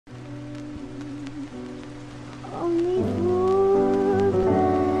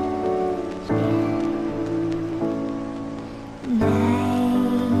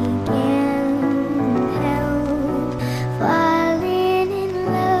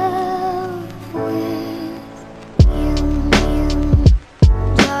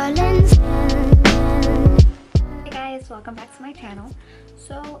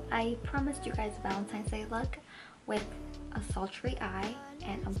So I promised you guys a Valentine's Day look with a sultry eye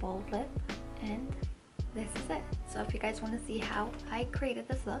and a bold lip, and this is it. So if you guys want to see how I created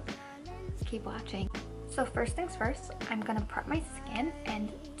this look, keep watching. So first things first, I'm gonna prep my skin,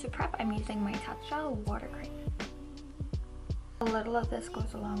 and to prep I'm using my Tatcha water cream. A little of this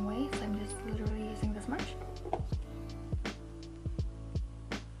goes a long way, so I'm just literally using this much.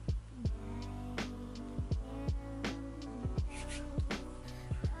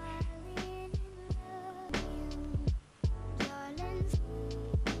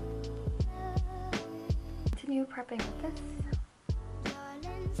 Continue prepping with this.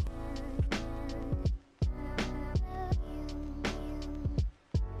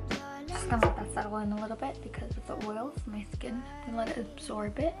 Just gonna let that settle in a little bit because of the oils. My skin can let it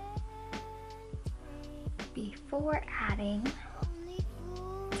absorb it before adding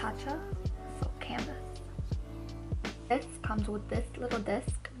Tatcha Silk Canvas. This comes with this little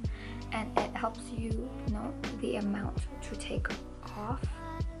disc, and it helps you know the amount to take off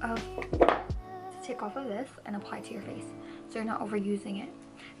of this and apply to your face, so you're not overusing it,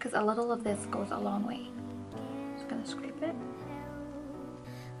 because a little of this goes a long way. Just gonna scrape it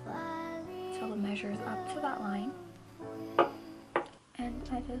till it measures up to that line, and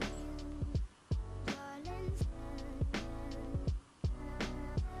I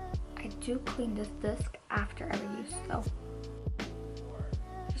do clean this disc after every use though.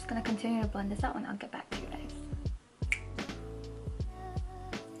 Just gonna continue to blend this out and I'll get back to you guys.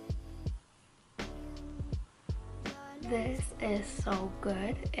 This is so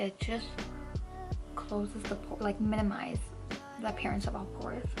good. It just closes the pore, like minimize the appearance of all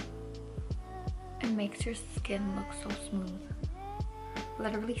pores. It makes your skin look so smooth,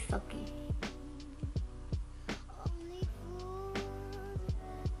 literally silky.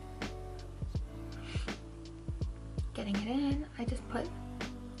 Getting it in, I just put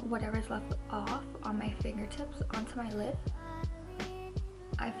whatever's left off on my fingertips onto my lid.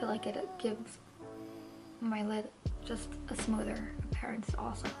 I feel like it gives my lid just a smoother appearance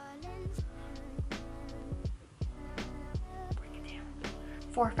also. Break it down.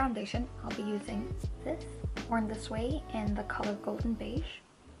 For foundation, I'll be using this, Worn This Way in the color Golden Beige,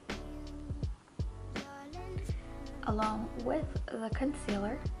 along with the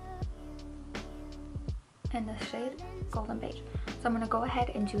concealer in the shade Golden Beige. So I'm going to go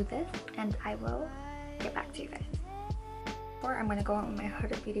ahead and do this, and I will get back to you guys. I'm going to go in with my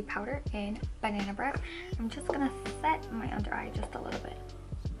Huda Beauty powder in Banana Bread. I'm just going to set my under eye just a little bit.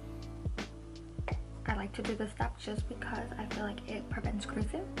 I like to do this step just because I feel like it prevents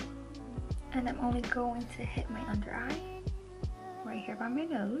creasing. And I'm only going to hit my under eye right here by my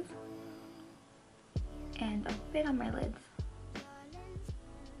nose and a bit on my lids.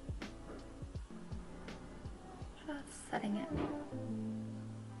 Just setting it.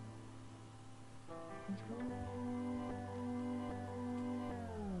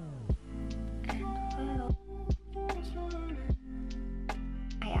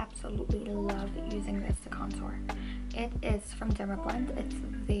 Absolutely love using this to contour. It is from Dermablend. It's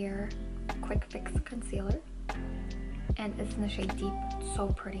their quick fix concealer, and it's in the shade Deep. So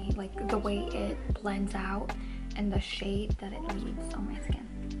pretty, like the way it blends out and the shade that it leaves on my skin.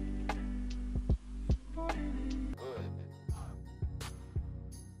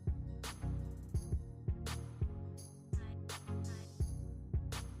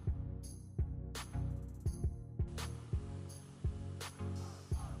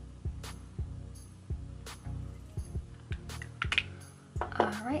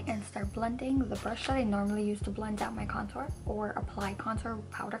 Alright, and start blending. The brush that I normally use to blend out my contour or apply contour,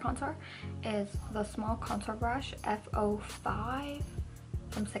 powder contour, is the small contour brush F05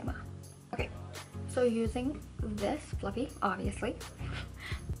 from Sigma. Okay, so using this fluffy, obviously.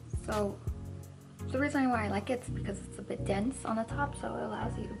 So the reason why I like it is because it's a bit dense on the top, so it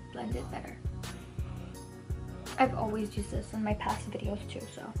allows you to blend it better. I've always used this in my past videos too,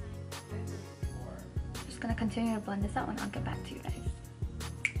 so just gonna continue to blend this out and I'll get back to you guys.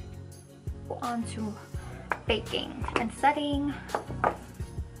 On to baking and setting.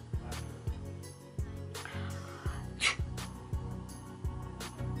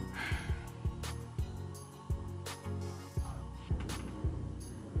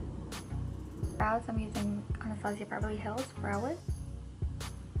 Brows, I'm using Anastasia Beverly Hills Brow Wiz.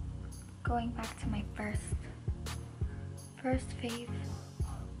 Going back to my first fave.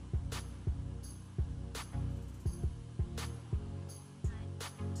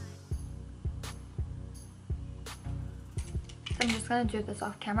 I'm just gonna do this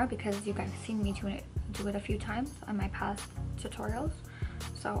off camera because you guys have seen me do it a few times on my past tutorials.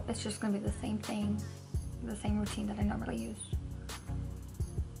 So it's just gonna be the same thing, the same routine that I normally use.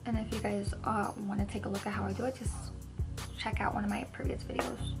 And if you guys want to take a look at how I do it, just check out one of my previous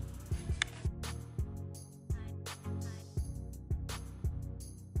videos.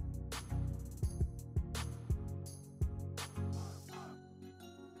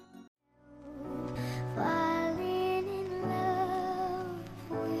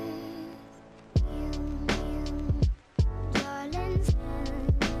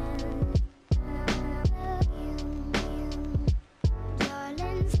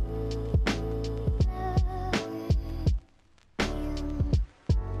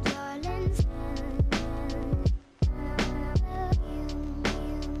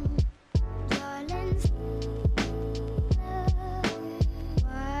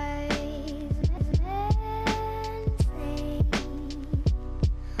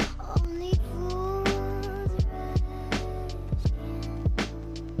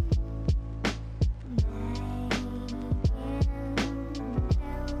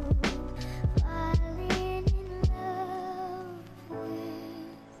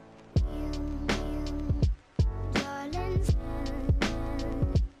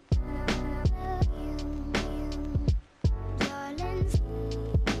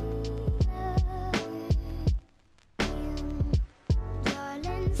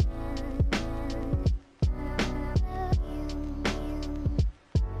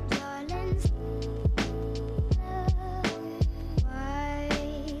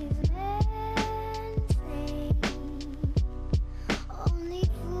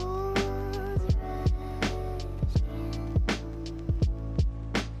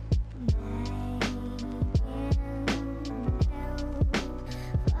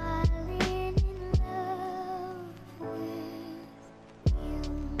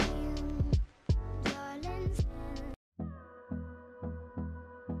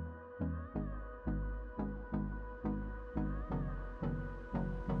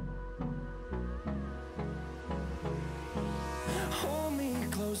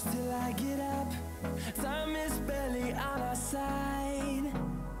 Till I get up, time is barely on our side.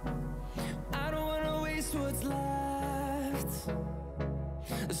 I don't wanna waste what's left.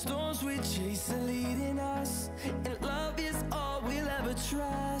 The storms we chase are leading us, and love is all we'll ever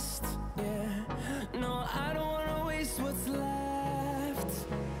trust. Yeah, no, I don't wanna waste what's left.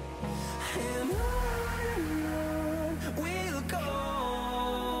 And on we'll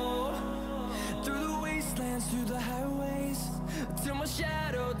go, through the wastelands, through the highways, till my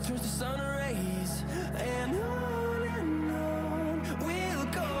shadow turns to sun rays. And on we'll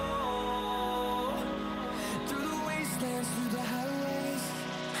go, through the wastelands, through the highways.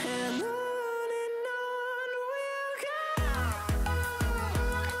 And on we'll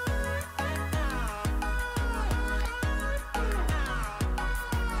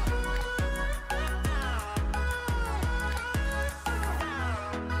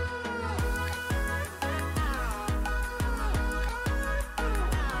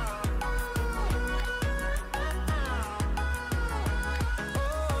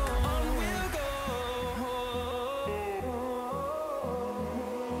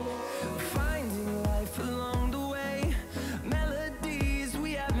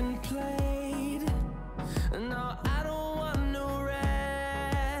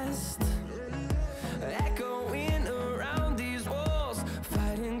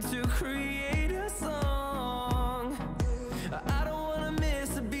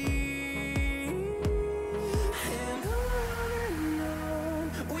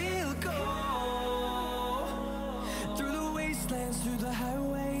through the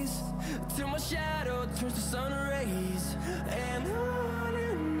highways, till my shadow turns to sun rays. And on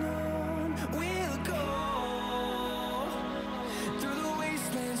we'll go, through the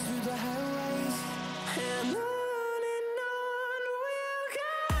wastelands, through the highways. And on we'll go.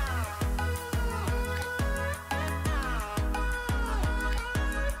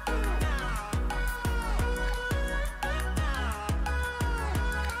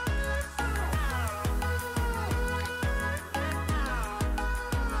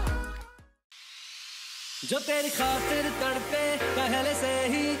 जो तेरी खातिर तड़पे पहले से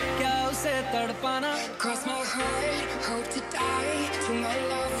ही क्या उसे तड़पाना. Cross my heart, hope to die to my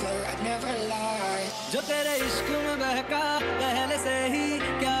lover, I'd never lie. जो तेरे इश्क में बहका पहले से ही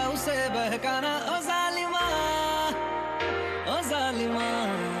क्या उसे बहकाना. ओ जालिमा, ओ जालिमा.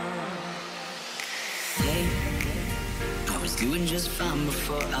 Hey, I was doing just fine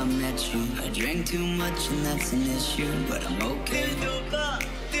before I met you. I drank too much and that's an issue, but I'm okay.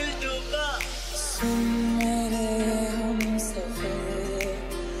 सुन मेरे हम सफर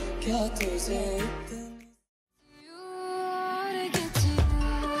क्या तुझे